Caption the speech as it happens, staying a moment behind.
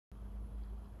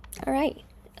Alright,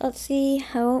 let's see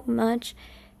how much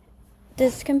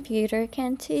this computer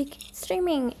can take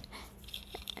streaming.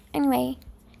 Anyway,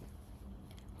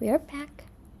 we are back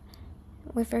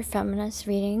with our feminist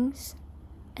readings,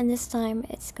 and this time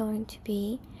it's going to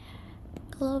be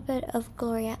a little bit of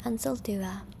Gloria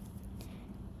Anzaldua.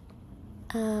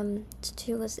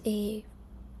 She was a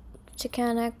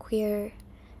Chicana queer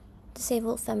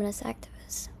disabled feminist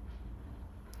activist.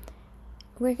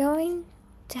 We're going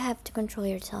to have to control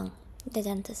your tongue, the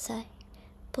dentist said,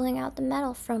 pulling out the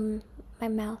metal from my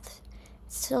mouth.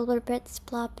 Silver bits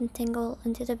plop and tingle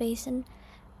into the basin.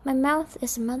 My mouth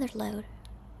is a mother lode.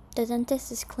 The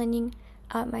dentist is cleaning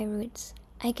out my roots.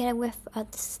 I get a whiff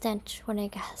of the stench when I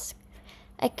gasp.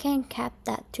 I can't cap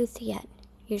that tooth yet.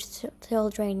 You're still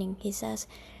draining, he says.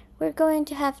 We're going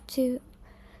to have to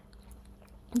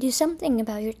do something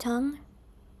about your tongue.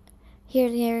 Hear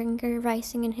the anger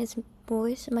rising in his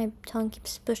voice. My tongue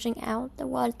keeps pushing out the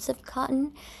wads of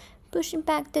cotton, pushing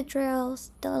back the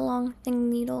drills, the long thin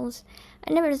needles.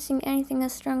 I never seen anything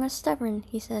as strong as stubborn,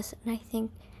 he says, and I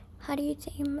think, how do you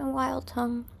tame a wild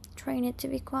tongue? Train it to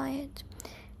be quiet.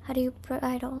 How do you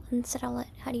bridle and settle it?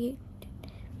 How do you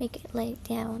make it lay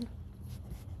down?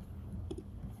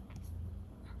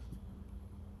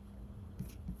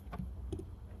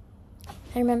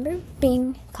 I remember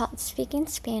being caught speaking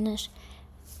Spanish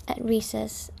at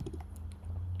recess,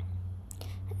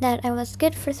 that I was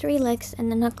good for 3 licks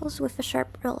and the knuckles with a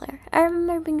sharp ruler. I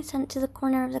remember being sent to the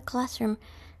corner of the classroom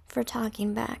for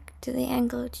talking back to the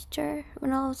Anglo teacher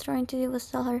when all I was trying to do was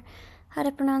tell her how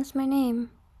to pronounce my name.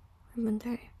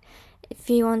 If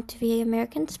you want to be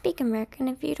American, speak American.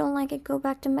 If you don't like it, go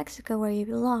back to Mexico where you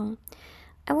belong.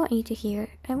 I want you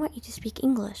to speak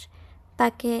English.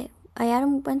 Para que hallar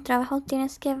un buen trabajo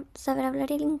tienes que saber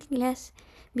hablar el inglés.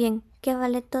 Bien, que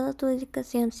vale toda tu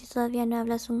educación si todavía no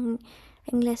hablas un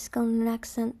inglés con un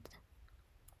accent.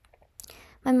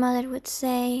 My mother would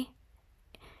say,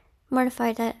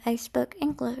 mortified that I spoke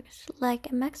English like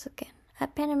a Mexican.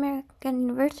 At Pan American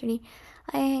University,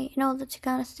 I know the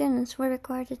Chicana students were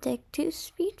required to take 2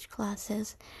 speech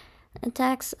classes.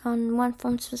 Attacks on one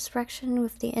form of expression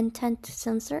with the intent to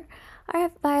censor are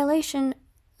a violation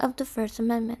of the First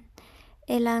Amendment.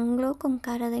 El anglo con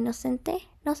cara de inocente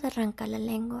no se arranca la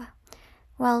lengua.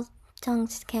 While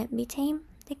tongues can't be tamed,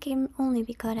 they can only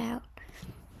be cut out.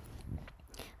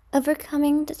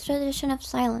 Overcoming the tradition of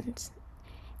silence.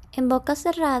 En boca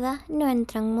cerrada no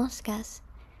entran moscas.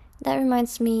 That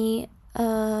reminds me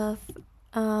of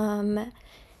the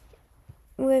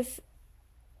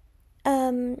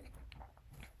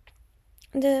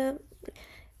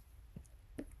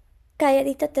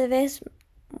calladita te ves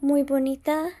muy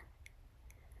bonita,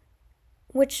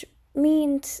 which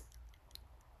means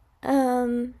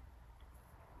you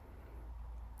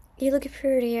look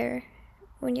prettier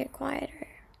when you're quieter.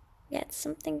 Yeah, it's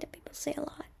something that people say a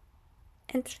lot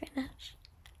in Spanish.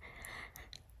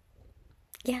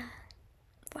 Yeah,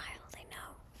 wild, I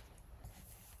know.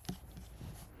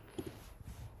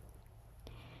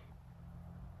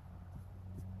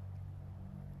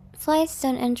 Flies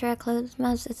don't enter our closed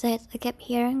mouths, as I kept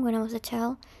hearing when I was a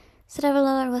child. Said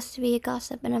Avalor was to be a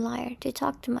gossip and a liar, to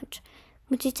talk too much.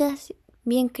 Muchachas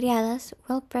bien criadas,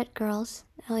 well-bred girls.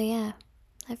 Oh yeah,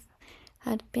 I've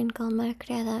had been called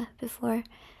malcriada before.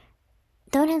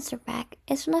 Don't answer back.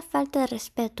 Es una falta de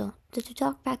respeto to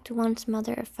talk back to one's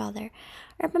mother or father.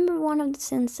 I remember one of the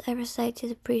sins I recite to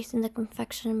the priest in the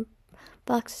confession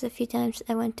box a few times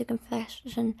I went to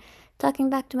confession, talking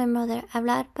back to my mother,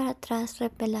 hablar para atrás,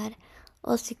 repelar,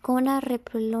 hocicona,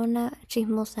 repulona,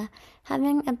 chismosa,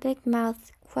 having a big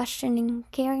mouth, questioning,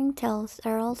 carrying tales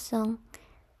are all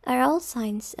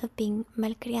signs of being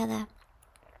malcriada.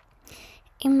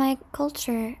 In my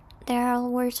culture, there are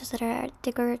all words that are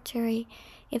derogatory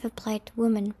if applied to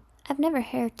women. I've never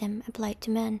heard them applied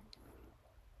to men.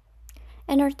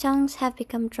 And our tongues have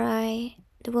become dry.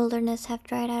 The wilderness have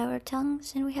dried out our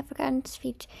tongues, and we have forgotten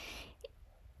speech.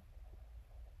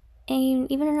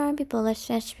 And even our people, our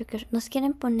Spanish speakers, nos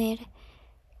quieren poner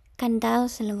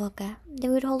candados en la boca. They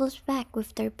would hold us back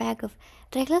with their bag of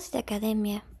reglas de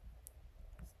academia.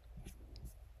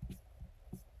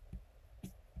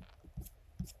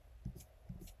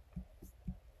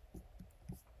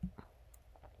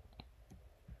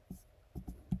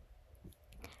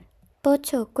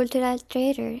 Pocho, cultural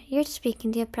traitor, you're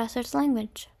speaking the oppressor's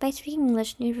language. By speaking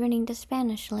English, you're ruining the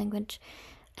Spanish language.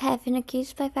 I have been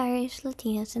accused by various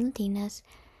Latinos and Latinas.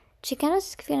 Chicano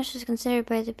Spanish is considered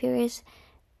by the purists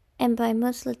and by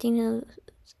most Latinos.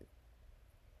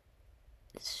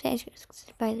 Spanish is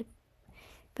considered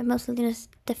by most Latinos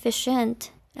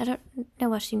deficient. I don't know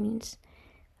what she means.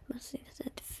 Mostly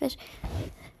deficient.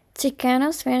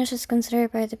 Chicano Spanish is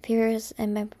considered by the purists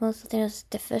and by most Latinos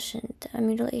deficient, a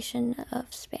mutilation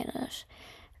of Spanish.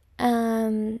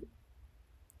 Well,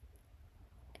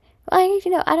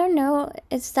 I don't know.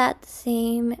 Is that the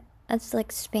same as like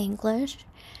Spanglish?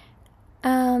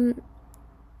 I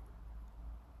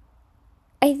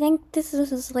think this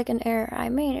is like an error I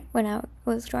made when I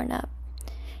was growing up.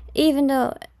 Even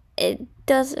though it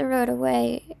has eroded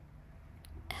away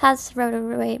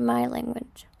my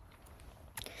language.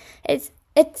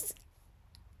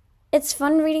 It's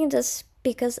fun reading this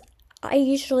because I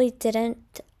usually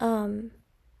didn't read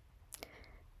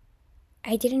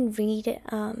I didn't read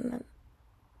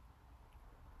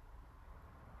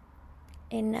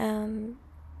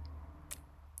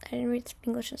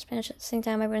English and Spanish at the same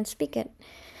time. I wouldn't speak it.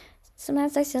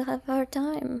 Sometimes I still have a hard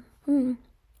time.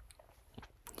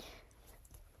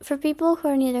 For people who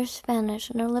are neither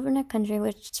Spanish nor live in a country in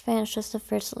which Spanish is the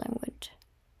first language.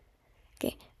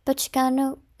 Okay, but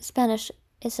Chicano Spanish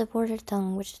is a border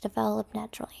tongue which developed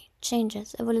naturally.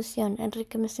 Changes, evolución,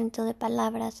 enriquecimiento de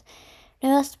palabras,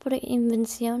 nuevas por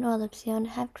invención o adopción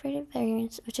have created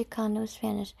variants of Chicano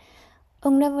Spanish.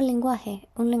 Un nuevo lenguaje,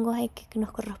 un lenguaje que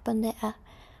nos corresponde a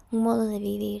un modo de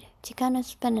vivir. Chicano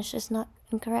Spanish is not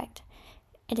incorrect.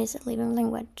 It is a living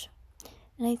language.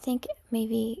 And I think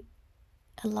maybe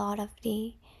a lot of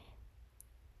the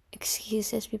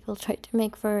excuses people try to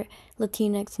make for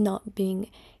Latinx not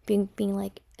being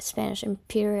like Spanish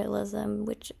imperialism,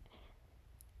 because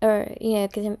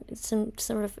some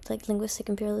sort of like linguistic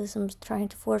imperialism trying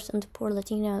to force them to poor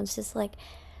Latinos. It's like,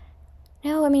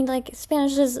 no, I mean, like,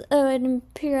 Spanish is an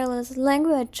imperialist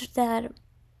language that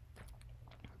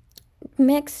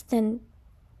mixed and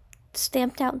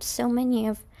stamped out so many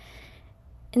of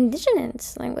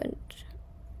indigenous language.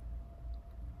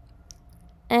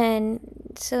 And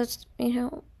so,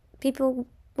 people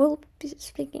will be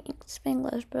speaking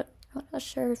Spanglish, but I'm not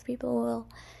sure if people will.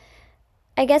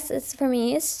 I guess it's for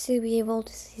me is to be able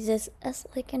to see this as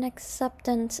like an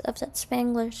acceptance of that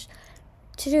Spanglish,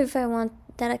 to do if I want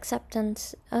that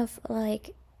acceptance of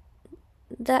like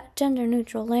that gender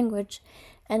neutral language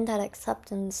and that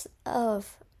acceptance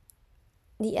of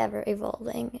the ever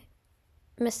evolving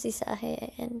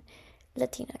mestizaje and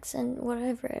Latinx and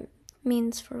whatever it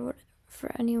means for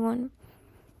anyone.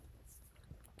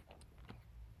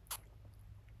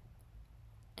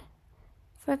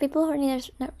 For people who are neither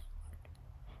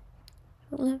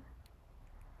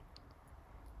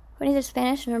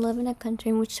Spanish nor live in a country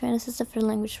in which Spanish is the first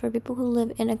language. For people who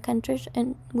live in a country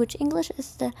in which English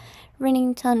is the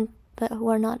reigning tongue but who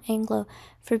are not Anglo.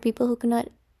 For people who cannot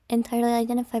entirely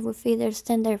identify with either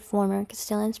standard form or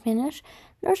Castilian Spanish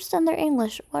nor standard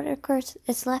English, what course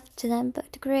is left to them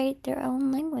but to create their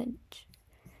own language?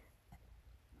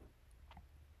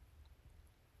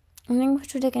 A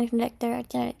language where they can connect their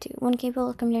identity, one capable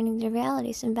of combining their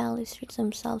realities and values for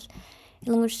themselves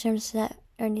in language terms that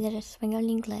are neither Espanol nor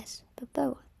English, but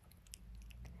both.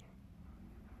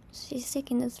 She's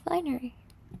seeking this binary.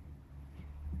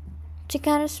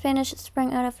 Chicano Spanish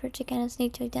sprang out of her Chicana's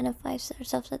need to identify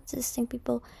ourselves as distinct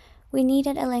people. We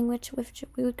needed a language which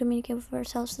we would communicate with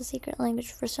ourselves, a secret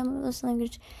language. For some of us,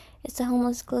 language is the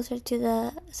homeless closer to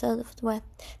the southwest.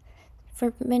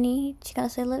 For many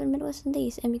Chicanos, they live in Midwest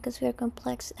Indies, and because we are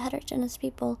complex, heterogeneous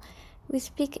people, we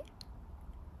speak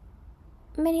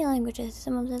many languages.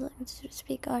 Some of the languages we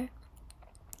speak are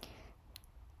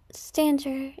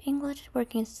standard English,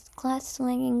 working class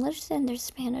slang English, standard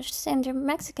Spanish, standard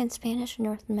Mexican Spanish,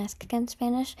 North Mexican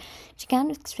Spanish,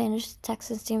 Chicano Spanish,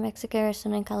 Texas, New Mexico,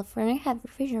 Arizona, and California have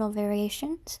regional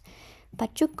variations.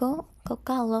 Pachuco,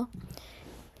 Cocalo.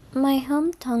 My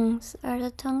home tongues are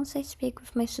the tongues I speak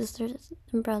with my sisters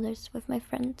and brothers, with my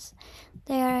friends.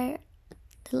 They are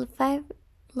the 5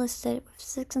 listed, with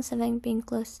 6 and 7 being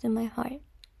close to my heart.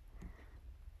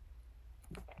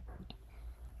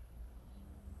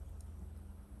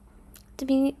 To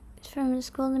be from the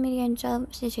school, the media, and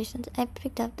job situations, I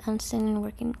picked up understanding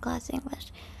working class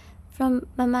English. From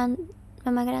Mama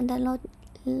Grande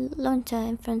Loncha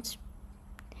and French.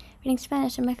 Reading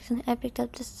Spanish and Mexican, I picked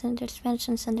up the standard Spanish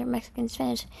and standard Mexican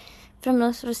Spanish. From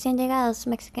los recién llegados,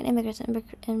 Mexican immigrants and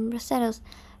braceros,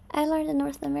 I learned the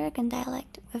North American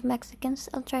dialect. With Mexicans,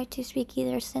 I'll try to speak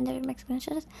either standard Mexican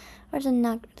Spanish or the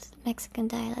North Mexican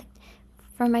dialect.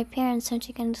 From my parents and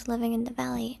Chicanos living in the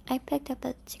valley, I picked up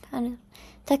a Chicano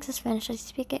Texas Spanish. I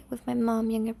speak it with my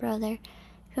mom, younger brother,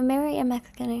 who married a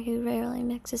Mexican who rarely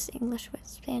mixes English with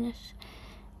Spanish.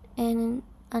 And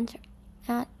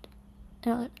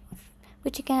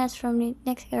with Chicanos from New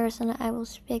Mexico, Arizona, I will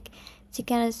speak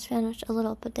Chicano Spanish a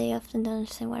little, but they often don't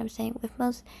understand what I'm saying. With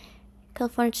most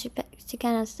California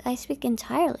Chicanas, I speak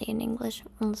entirely in English,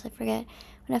 unless I forget.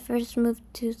 When I first moved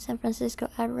to San Francisco,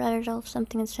 I rattled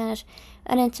something in Spanish,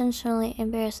 unintentionally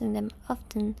embarrassing them.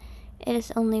 Often, it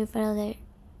is only with another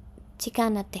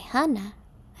Chicana Tejana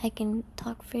I can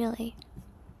talk freely.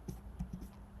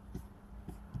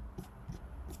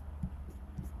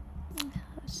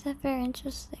 Is that very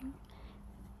interesting?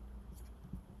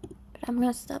 But I'm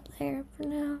gonna stop there for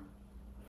now.